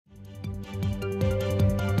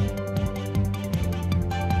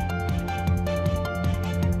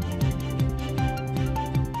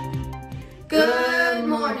Good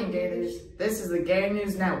morning, Gators. This is the Gator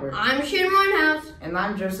News Network. I'm Shannon Winehouse. And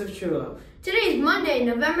I'm Joseph Chulo. Today is Monday,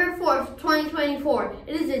 November 4th, 2024.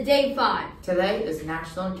 It is a day 5. Today is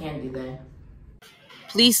National Candy Day.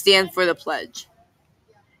 Please stand for the pledge.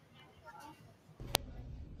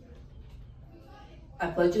 I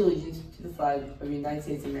pledge allegiance to the flag of the United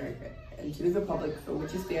States of America and to the republic for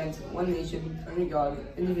which it stands, one nation, under God,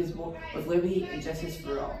 indivisible, with liberty and justice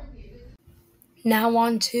for all. Now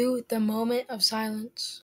on to the moment of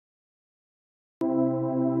silence.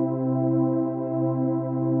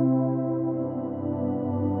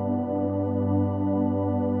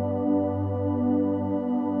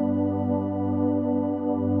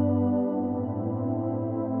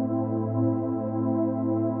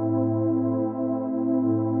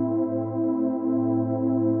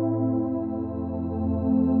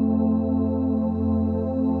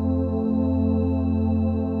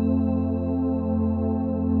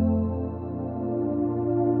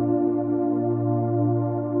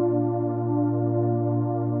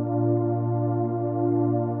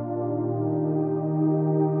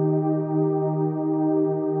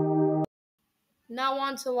 Now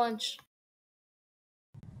on to lunch.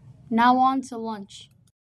 Now on to lunch.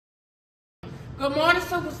 Good morning,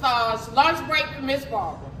 superstars. Lunch break with Miss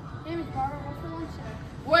Barbara. Hey, Miss Barbara, what's for lunch today?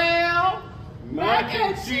 Well, mac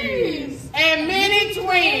and cheese and mini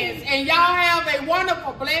twins. And y'all have a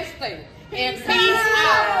wonderful, blessed day. And peace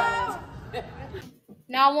out.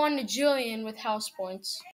 Now on to Julian with house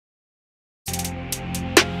points.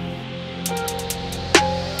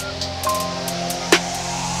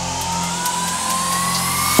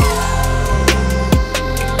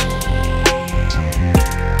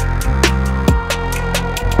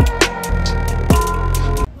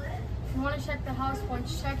 Check the house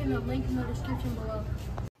points, check in the link in the description below.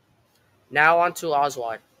 Now on to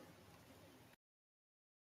Oswald.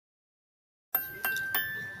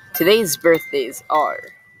 Today's birthdays are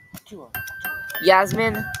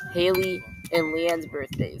Yasmin, Haley, and Leanne's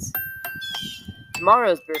birthdays.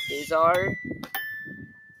 Tomorrow's birthdays are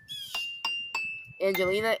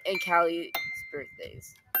Angelina and Callie's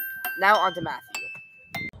birthdays. Now on to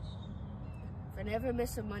Matthew. If I never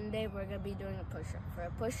miss a Monday, we're going to be doing a push-up. For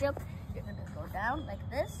a push-up, you're going to go down like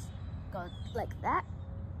this, go like that,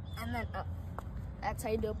 and then up. That's how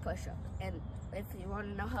you do a push-up. And if you want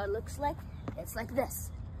to know how it looks like, it's like this.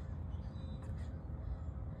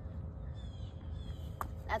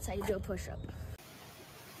 That's how you do a push-up.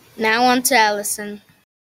 Now on to Allison.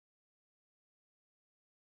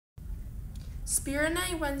 Spirit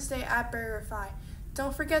Night Wednesday at BurgerFi.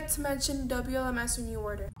 Don't forget to mention WLMS when you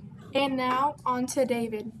order. And now on to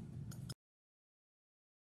David.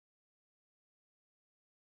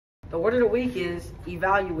 The word of the week is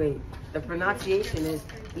evaluate. The pronunciation is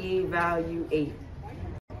evaluate.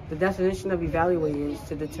 The definition of evaluate is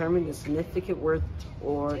to determine the significant worth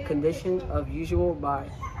or condition of usual by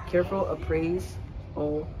careful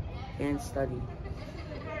appraisal and study.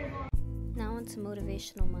 Now on to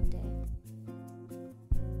Motivational Monday.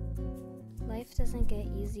 Life doesn't get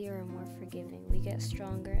easier or more forgiving. We get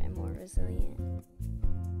stronger and more resilient.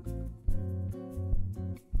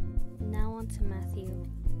 Now on to Matthew.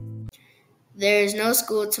 There is no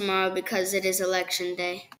school tomorrow because it is election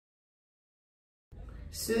day.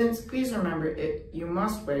 Students, please remember you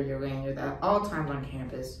must wear your lanyard at all times on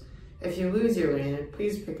campus. If you lose your lanyard,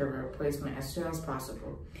 please pick a replacement as soon as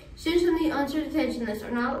possible. Students on the unsure detention list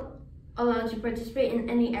are not allowed to participate in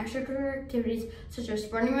any extracurricular activities such as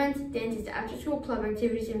sporting events, dances, after-school club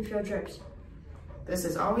activities, and field trips. This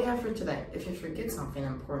is all we have for today. If you forget something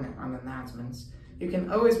important on the announcements, you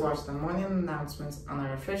can always watch the morning announcements on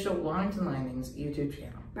our official Wellington Landings YouTube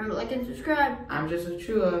channel. Remember, like and subscribe. I'm Joseph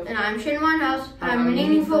Chulo. And I'm Shannon Winehouse. Have a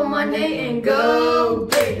meaningful Monday and go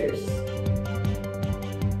Gators!